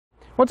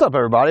What's up,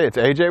 everybody? It's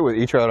AJ with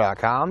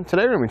etrailer.com.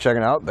 Today we're going to be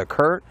checking out the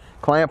CURT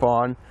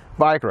Clamp-On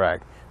Bike Rack.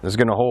 This is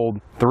going to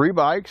hold 3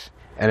 bikes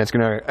and it's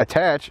going to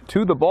attach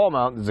to the ball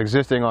mount that's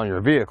existing on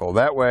your vehicle.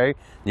 That way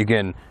you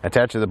can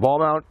attach to the ball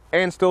mount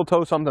and still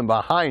tow something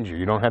behind you.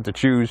 You don't have to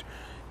choose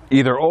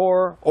either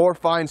or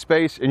find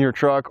space in your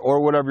truck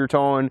or whatever you're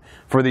towing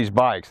for these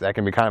bikes. That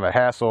can be kind of a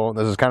hassle.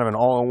 This is kind of an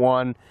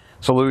all-in-one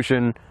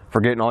solution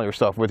for getting all your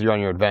stuff with you on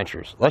your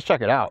adventures. Let's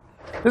check it out.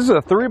 This is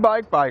a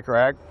 3-bike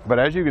rack, but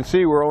as you can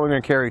see, we're only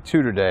going to carry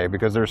 2 today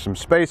because there's some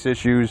space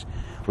issues.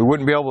 We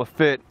wouldn't be able to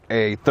fit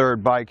a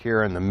 3rd bike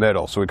here in the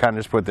middle, so we kind of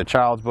just put the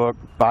child's book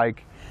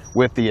bike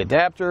with the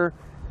adapter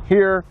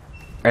here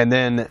and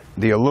then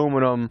the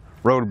aluminum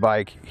road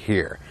bike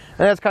here.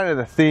 And that's kind of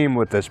the theme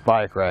with this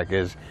bike rack.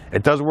 Is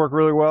it does work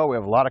really well. We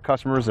have a lot of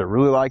customers that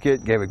really like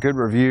it, gave it good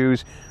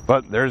reviews,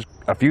 but there's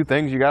a few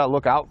things you got to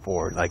look out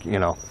for, like, you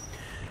know,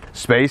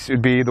 space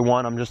would be the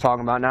one I'm just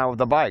talking about now with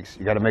the bikes.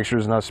 You got to make sure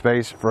there's enough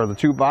space for the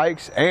 2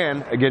 bikes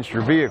and against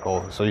your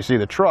vehicle. So you see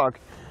the truck,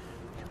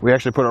 we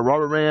actually put a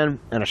rubber band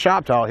and a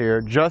shop towel here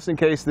just in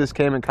case this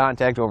came in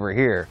contact over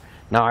here.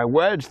 Now I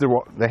wedged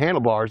the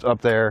handlebars up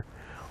there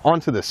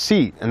onto the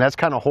seat, and that's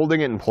kind of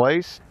holding it in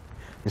place.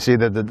 You see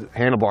that the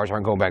handlebars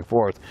aren't going back and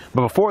forth.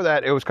 But before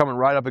that, it was coming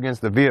right up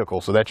against the vehicle.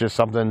 So that's just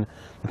something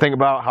to think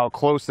about, how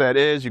close that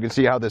is. You can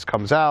see how this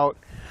comes out.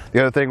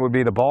 The other thing would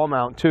be the ball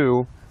mount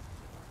too,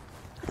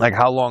 like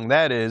how long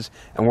that is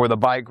and where the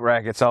bike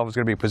rack itself is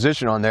going to be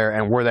positioned on there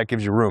and where that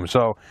gives you room.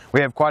 So we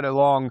have quite a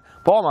long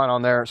ball mount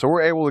on there, so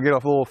we're able to get a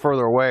little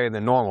further away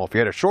than normal. If you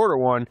had a shorter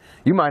one,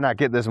 you might not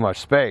get this much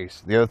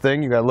space. The other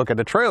thing, you got to look at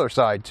the trailer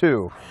side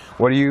too.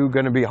 What are you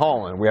going to be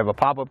hauling? We have a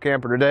pop-up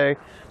camper today,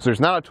 so there's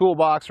not a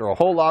toolbox or a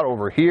whole lot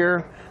over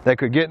here that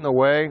could get in the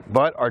way,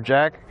 but our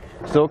jack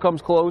still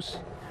comes close.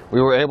 We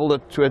were able to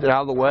get it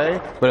out of the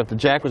way, but if the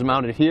jack was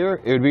mounted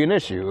here, it would be an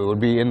issue. It would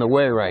be in the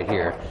way right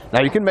here.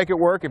 Now you can make it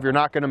work if you're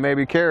not going to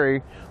maybe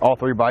carry all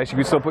 3 bikes. You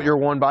can still put your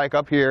 1 bike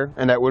up here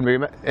and that wouldn't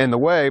be in the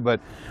way,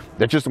 but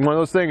that's just one of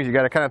those things. You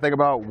got to kind of think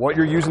about what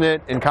you're using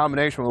it in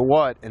combination with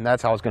what, and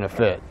that's how it's going to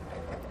fit.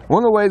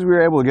 One of the ways we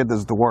were able to get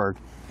this to work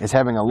is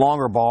having a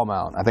longer ball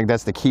mount. I think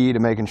that's the key to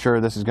making sure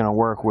this is going to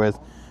work with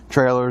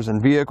trailers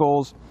and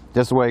vehicles.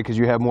 This way, because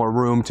you have more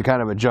room to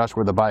kind of adjust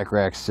where the bike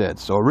rack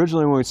sits. So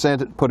originally when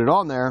we put it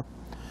on there,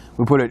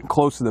 we put it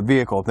close to the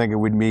vehicle, thinking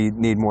we'd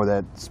need more of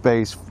that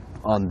space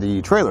on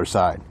the trailer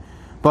side.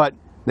 But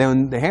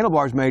then the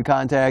handlebars made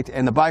contact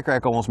and the bike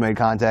rack almost made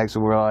contact, so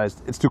we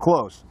realized it's too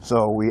close.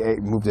 So we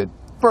moved it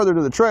further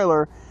to the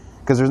trailer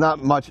because there's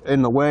not much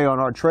in the way on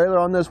our trailer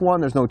on this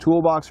one. There's no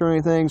toolbox or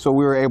anything, so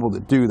we were able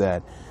to do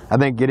that. I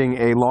think getting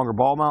a longer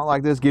ball mount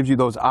like this gives you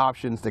those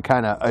options to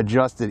kind of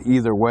adjust it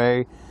either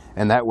way,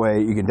 and that way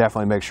you can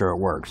definitely make sure it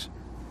works.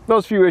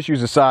 Those few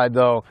issues aside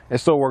though, it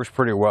still works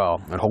pretty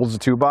well. It holds the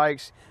 2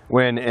 bikes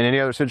when in any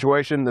other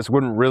situation this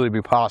wouldn't really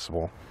be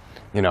possible.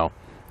 You know,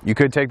 you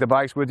could take the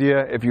bikes with you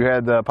if you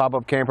had the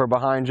pop-up camper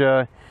behind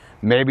you,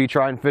 maybe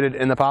try and fit it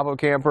in the pop-up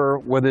camper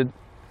with it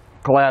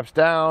collapsed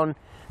down.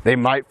 They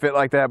might fit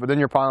like that, but then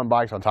you're piling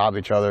bikes on top of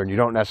each other and you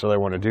don't necessarily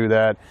want to do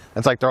that.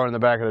 That's like throwing it in the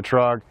back of the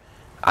truck.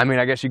 I mean,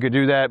 I guess you could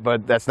do that,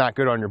 but that's not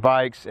good on your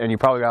bikes, and you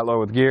probably got low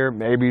with gear.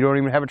 Maybe you don't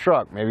even have a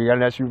truck. Maybe you got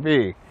an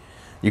SUV.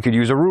 You could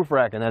use a roof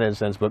rack in that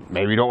instance, but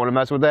maybe you don't want to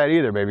mess with that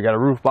either. Maybe you got a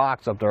roof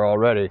box up there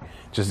already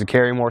just to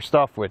carry more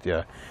stuff with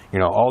you. You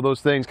know, all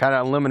those things kind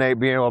of eliminate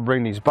being able to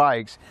bring these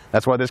bikes.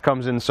 That's why this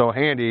comes in so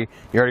handy.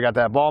 You already got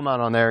that ball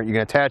mount on there. You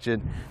can attach it.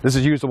 This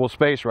is usable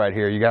space right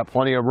here. You got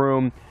plenty of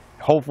room.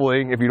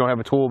 Hopefully, if you don't have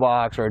a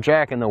toolbox or a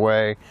jack in the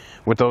way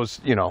with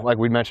those, you know, like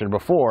we mentioned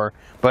before,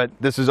 but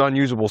this is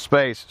unusable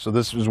space. So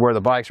this is where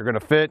the bikes are going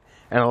to fit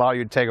and allow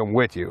you to take them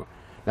with you.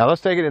 Now let's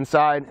take it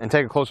inside and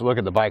take a closer look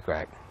at the bike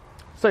rack.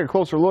 Let's take a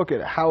closer look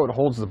at how it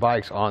holds the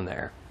bikes on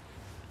there.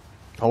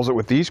 It holds it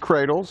with these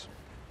cradles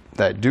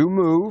that do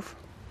move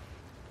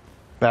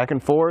back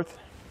and forth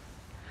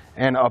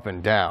and up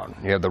and down.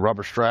 You have the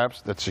rubber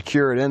straps that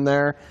secure it in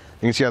there.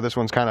 You can see how this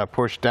one's kind of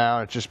pushed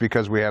down. It's just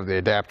because we have the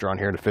adapter on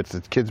here to fit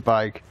the kid's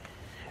bike,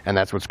 and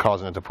that's what's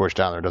causing it to push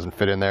down there. It doesn't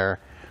fit in there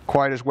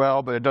quite as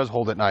well, but it does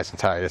hold it nice and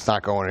tight. It's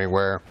not going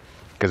anywhere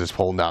because it's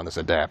holding down this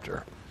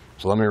adapter.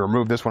 So let me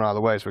remove this one out of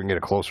the way so we can get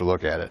a closer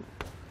look at it.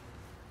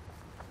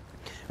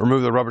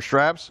 Remove the rubber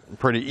straps,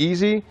 pretty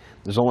easy.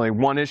 There's only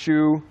one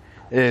issue,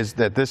 is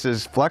that this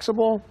is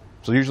flexible.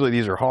 So usually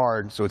these are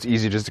hard, so it's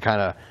easy just to kind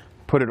of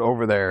put it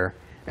over there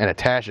and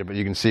attach it, but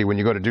you can see when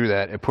you go to do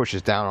that, it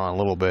pushes down on a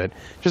little bit.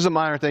 Just a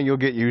minor thing you'll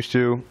get used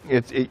to.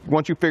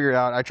 Once you figure it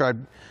out, I tried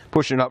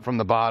pushing up from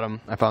the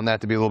bottom. I found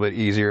that to be a little bit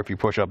easier if you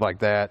push up like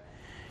that,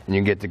 and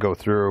you get to go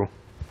through.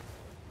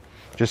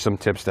 Just some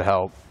tips to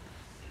help.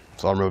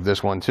 So I'll remove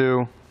this one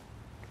too.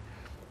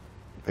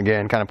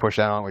 Again, kind of push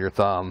down on it with your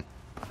thumb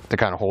to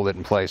kind of hold it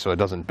in place so it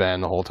doesn't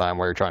bend the whole time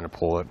while you're trying to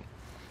pull it.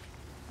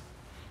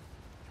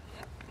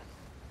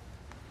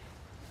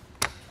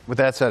 With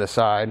that set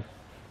aside,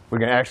 we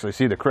can actually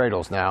see the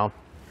cradles now.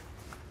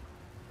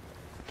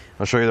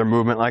 I'll show you their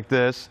movement like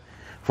this.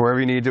 For wherever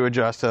you need to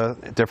adjust to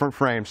different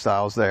frame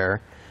styles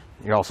there.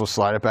 You can also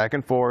slide it back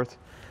and forth.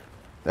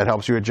 that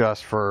helps you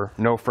adjust for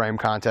no frame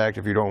contact.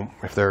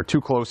 If they're too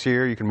close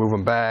here, you can move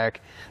them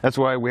back. That's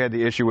why we had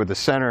the issue with the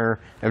center.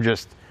 It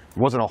just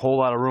wasn't a whole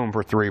lot of room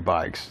for 3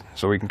 bikes.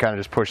 So we can kind of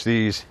just push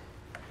these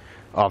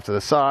off to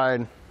the side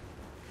and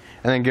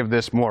then give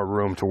this more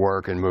room to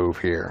work and move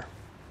here.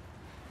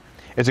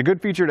 It's a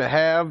good feature to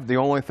have. The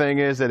only thing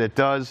is that it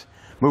does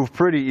move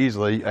pretty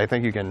easily. I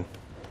think you can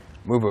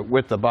move it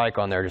with the bike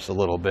on there just a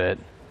little bit.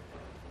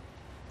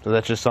 So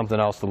that's just something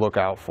else to look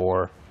out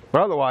for.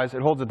 But otherwise,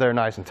 it holds it there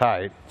nice and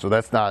tight, so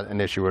that's not an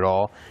issue at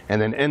all.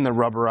 And then in the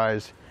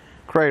rubberized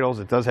cradles,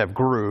 it does have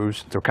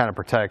grooves to kind of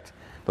protect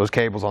those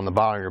cables on the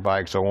bottom of your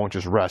bike, so it won't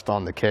just rest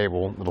on the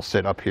cable. It'll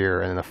sit up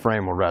here, and then the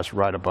frame will rest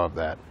right above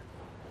that.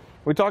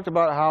 We talked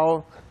about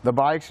how the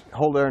bikes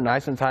hold there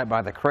nice and tight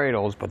by the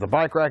cradles, but the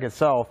bike rack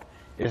itself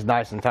is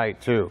nice and tight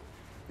too.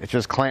 It's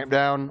just clamped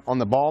down on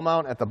the ball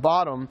mount at the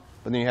bottom,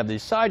 but then you have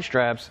these side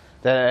straps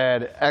that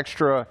add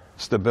extra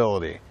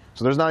stability.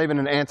 So there's not even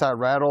an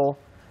anti-rattle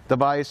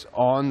device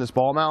on this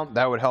ball mount.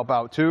 That would help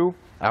out too.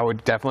 I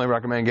would definitely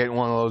recommend getting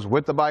one of those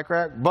with the bike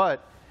rack,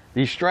 but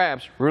these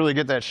straps really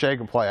get that shake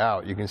and play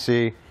out. You can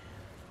see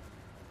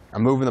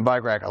I'm moving the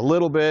bike rack a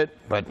little bit,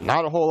 but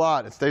not a whole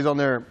lot. It stays on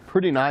there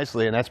pretty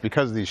nicely, and that's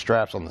because of these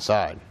straps on the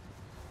side.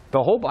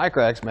 The whole bike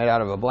rack's made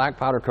out of a black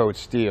powder coat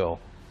steel,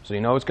 so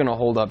you know it's going to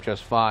hold up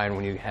just fine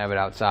when you have it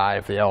outside.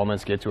 If the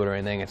elements get to it or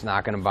anything, it's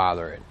not going to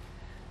bother it.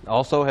 It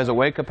also has a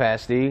weight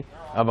capacity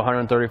of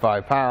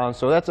 135 pounds,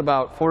 so that's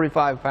about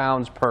 45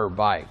 pounds per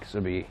bike. So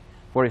it'd be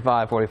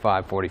 45,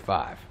 45,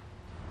 45.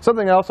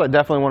 Something else I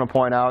definitely want to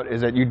point out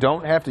is that you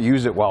don't have to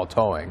use it while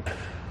towing.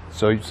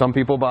 So some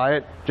people buy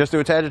it just to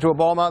attach it to a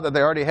ball mount that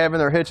they already have in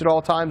their hitch at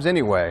all times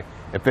anyway.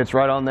 It fits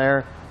right on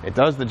there. It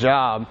does the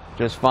job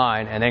just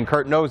fine, and then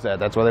CURT knows that.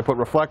 That's why they put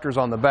reflectors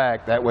on the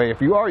back. That way,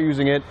 if you are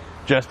using it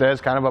just as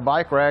kind of a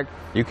bike rack,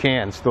 you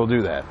can still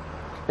do that.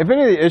 If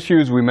any of the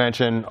issues we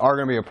mentioned are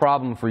going to be a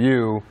problem for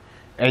you,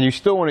 and you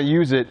still want to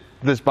use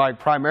this bike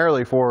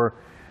primarily for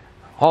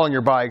hauling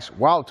your bikes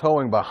while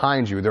towing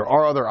behind you, there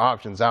are other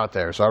options out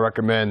there. So I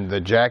recommend the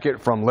jacket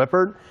from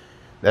Lippert.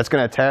 That's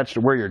going to attach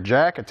to where your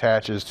jack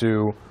attaches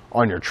to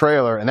on your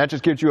trailer, and that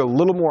just gives you a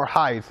little more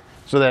height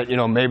so that, you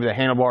know, maybe the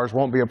handlebars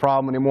won't be a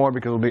problem anymore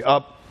because it'll be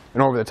up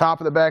and over the top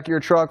of the back of your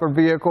truck or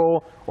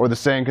vehicle, or the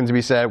same can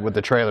be said with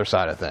the trailer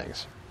side of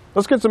things.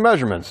 Let's get some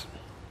measurements.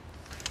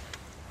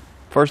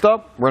 First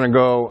up, we're going to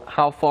go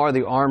how far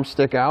the arms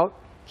stick out.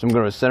 So I'm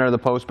going to center the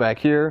post back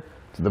here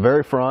to the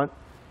very front,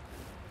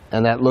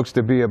 and that looks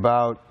to be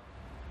about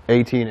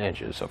 18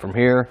 inches. So from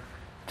here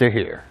to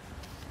here.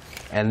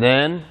 And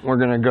then we're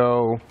going to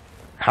go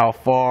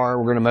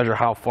we're going to measure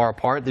how far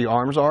apart the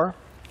arms are.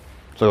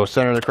 So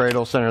center the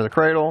cradle, center the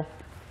cradle.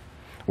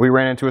 We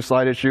ran into a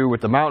slight issue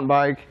with the mountain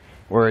bike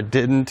where it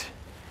didn't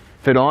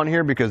fit on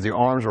here because the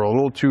arms were a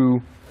little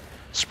too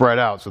spread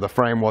out, so the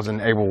frame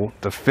wasn't able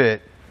to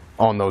fit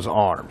on those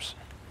arms.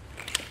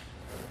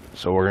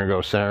 So we're going to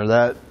go center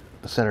that,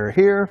 center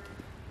here.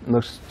 It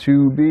looks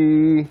to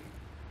be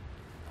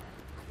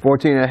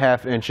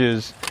 14.5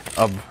 inches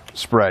of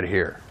spread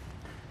here.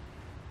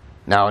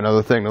 Now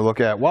another thing to look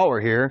at while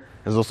we're here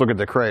is let's look at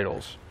the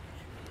cradles.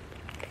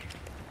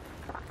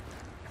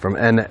 From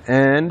end to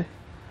end,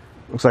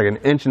 looks like 1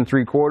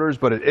 3/4 inches,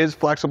 but it is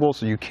flexible,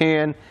 so you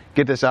can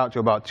get this out to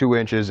about 2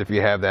 inches if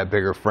you have that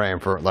bigger frame.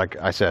 For, like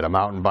I said, a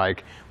mountain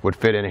bike would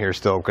fit in here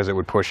still because it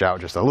would push out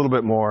just a little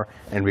bit more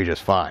and be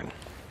just fine.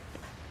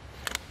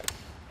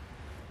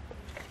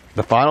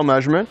 The final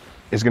measurement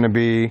is going to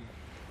be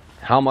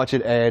how much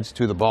it adds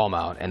to the ball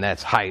mount, and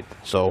that's height.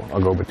 So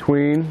I'll go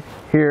between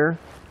here,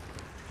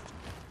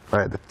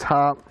 right at the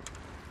top.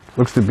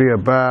 Looks to be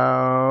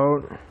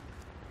about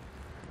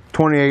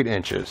 28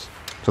 inches.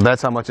 So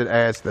that's how much it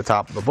adds to the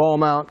top of the ball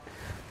mount.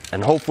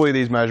 And hopefully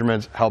these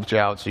measurements helped you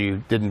out so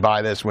you didn't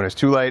buy this when it's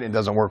too late and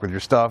doesn't work with your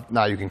stuff.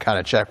 Now you can kind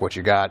of check what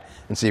you got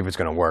and see if it's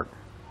going to work.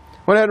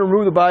 Went ahead and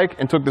removed the bike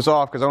and took this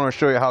off because I want to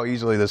show you how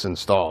easily this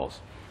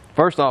installs.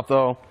 First off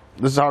though,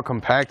 this is how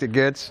compact it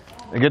gets.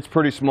 It gets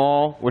pretty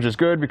small, which is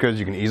good because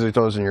you can easily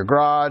throw this in your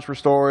garage for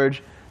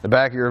storage, the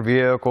back of your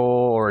vehicle,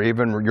 or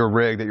even your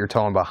rig that you're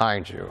towing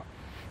behind you.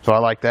 So I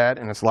like that,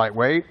 and it's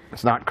lightweight.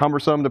 It's not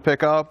cumbersome to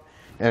pick up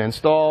and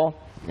install,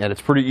 and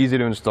it's pretty easy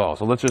to install.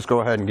 So let's just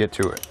go ahead and get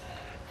to it.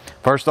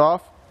 First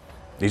off,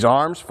 these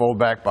arms fold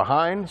back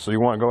behind, so you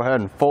want to go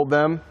ahead and fold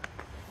them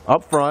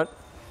up front.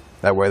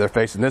 That way they're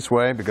facing this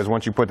way, because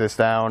once you put this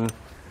down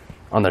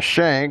on the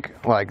shank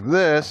like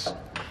this,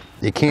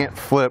 you can't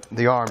flip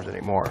the arms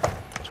anymore.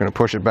 Just going to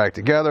push it back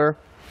together.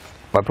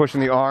 By pushing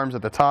the arms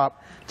at the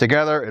top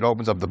together, it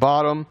opens up the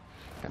bottom.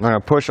 And I'm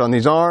going to push on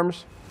these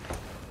arms,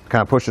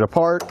 kind of push it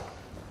apart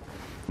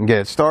and get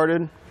it started.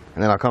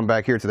 And then I'll come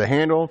back here to the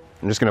handle.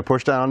 I'm just going to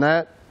push down on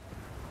that.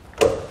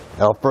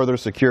 That'll further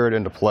secure it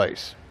into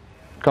place.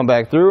 Come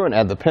back through and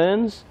add the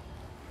pins.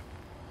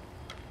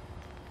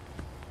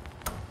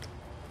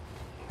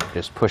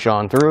 Just push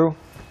on through.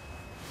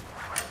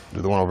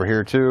 Do the one over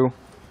here too.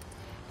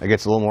 That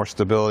gets a little more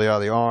stability out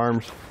of the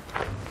arms.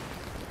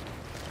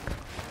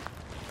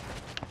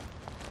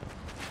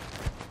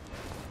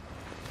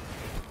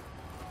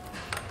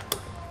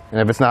 And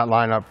if it's not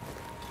lined up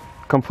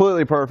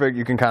completely perfect,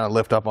 you can kind of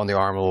lift up on the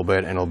arm a little bit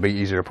and it'll be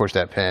easier to push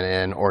that pin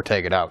in or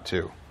take it out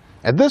too.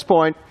 At this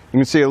point, you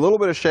can see a little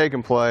bit of shake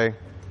and play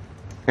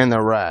in the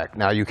rack.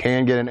 Now you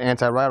can get an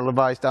anti-rattle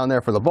device down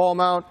there for the ball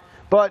mount,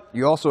 but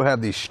you also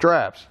have these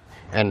straps.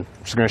 And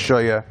I'm just going to show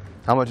you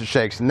how much it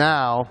shakes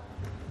now,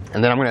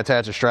 and then I'm going to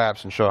attach the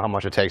straps and show how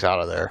much it takes out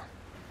of there.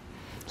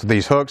 So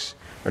these hooks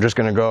are just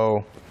going to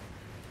go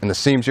in the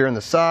seams here on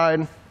the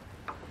side,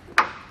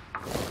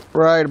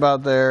 right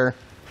about there,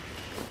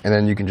 and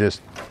then you can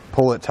just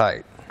pull it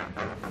tight.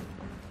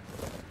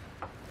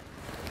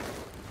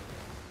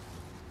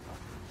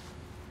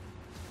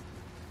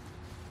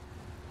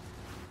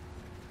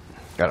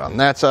 Got it on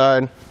that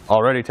side,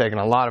 already taking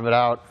a lot of it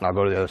out, and I'll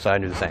go to the other side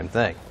and do the same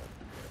thing.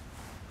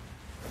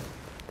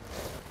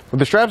 With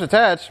the straps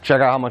attached,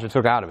 check out how much it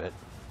took out of it.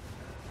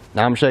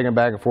 Now I'm shaking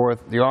back and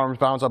forth. The arms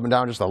bounce up and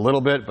down just a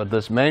little bit, but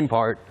this main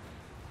part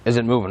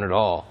isn't moving at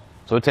all.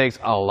 So it takes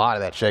a lot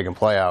of that shake and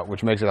play out,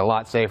 which makes it a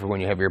lot safer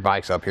when you have your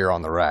bikes up here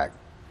on the rack.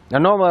 Now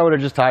normally I would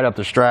have just tied up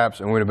the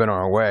straps and we'd have been on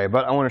our way,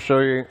 but I want to show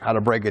you how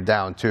to break it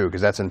down too,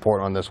 because that's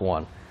important on this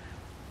one.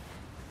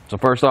 So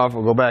first off,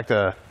 we'll go back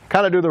to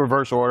kind of do the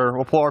reverse order.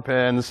 We'll pull our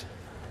pins,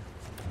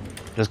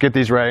 just get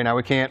these ready. Now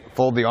we can't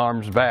fold the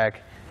arms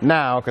back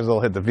now because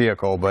they'll hit the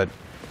vehicle, but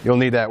you'll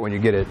need that when you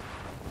get it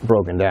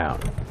broken down.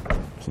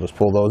 So just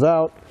pull those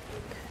out,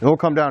 and we'll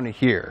come down to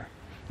here.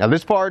 Now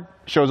this part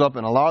shows up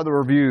in a lot of the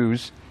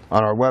reviews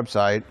on our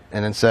website,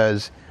 and it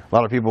says a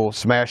lot of people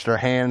smash their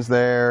hands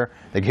there,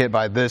 they get hit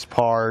by this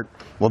part.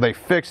 Well, they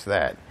fixed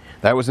that.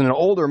 That was in an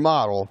older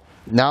model.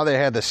 Now they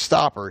had the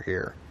stopper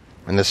here,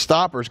 and the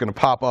stopper is going to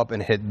pop up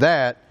and hit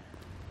that,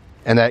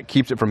 and that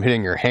keeps it from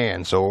hitting your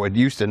hand. So it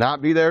used to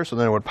not be there, so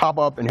then it would pop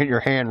up and hit your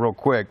hand real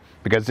quick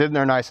because it's in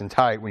there nice and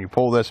tight when you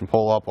pull this and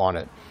pull up on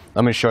it.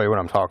 Let me show you what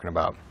I'm talking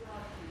about.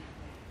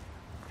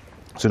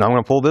 So now I'm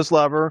going to pull this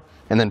lever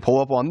and then pull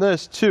up on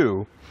this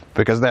too,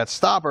 because that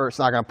stopper, it's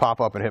not going to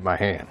pop up and hit my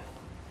hand.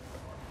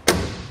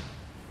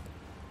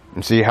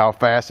 And see how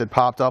fast it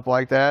popped up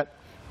like that?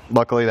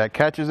 Luckily that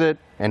catches it,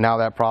 and now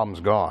that problem's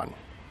gone.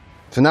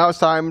 So now it's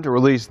time to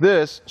release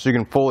this so you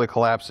can fully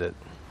collapse it.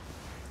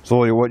 So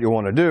what you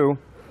want to do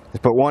is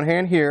put one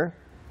hand here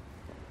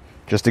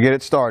just to get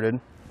it started,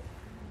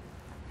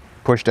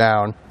 push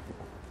down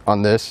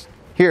on this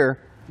here,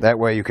 that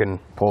way you can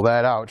pull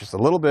that out just a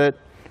little bit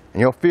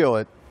and you'll feel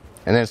it,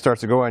 and then it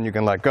starts to go in, you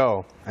can let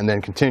go and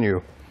then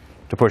continue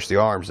to push the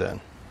arms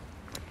in.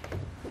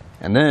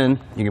 And then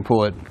you can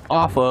pull it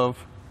off of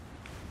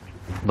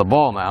the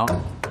ball mount,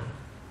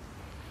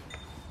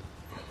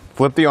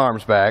 flip the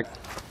arms back,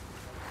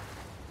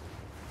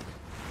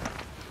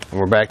 and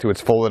we're back to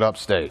its folded up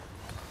state.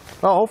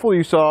 Well, hopefully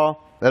you saw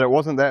that it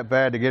wasn't that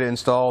bad to get it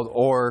installed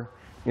or,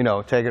 you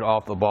know, take it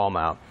off the ball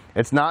mount.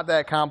 It's not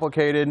that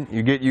complicated.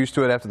 You get used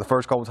to it after the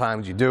first couple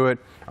times you do it.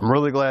 I'm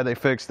really glad they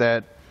fixed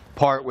that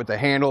part with the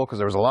handle, because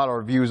there was a lot of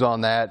reviews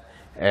on that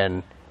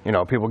and, you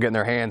know, people getting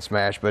their hands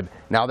smashed, but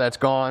now that's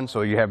gone,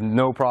 so you have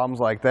no problems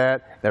like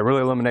that. That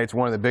really eliminates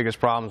one of the biggest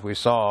problems we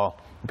saw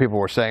people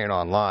were saying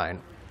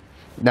online.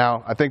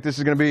 Now, I think this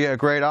is going to be a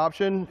great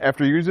option.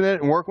 After using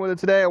it and working with it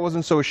today, I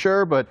wasn't so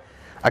sure, but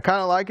I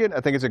kind of like it. I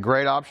think it's a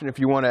great option if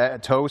you want to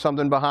tow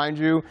something behind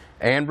you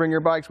and bring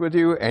your bikes with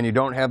you, and you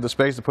don't have the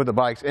space to put the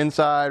bikes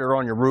inside or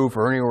on your roof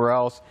or anywhere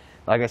else.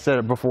 Like I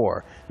said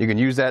before, you can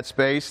use that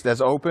space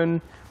that's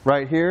open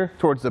right here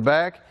towards the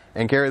back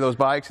and carry those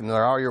bikes, and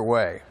they're all your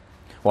way.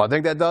 Well, I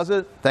think that does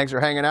it. Thanks for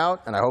hanging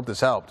out, and I hope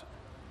this helped.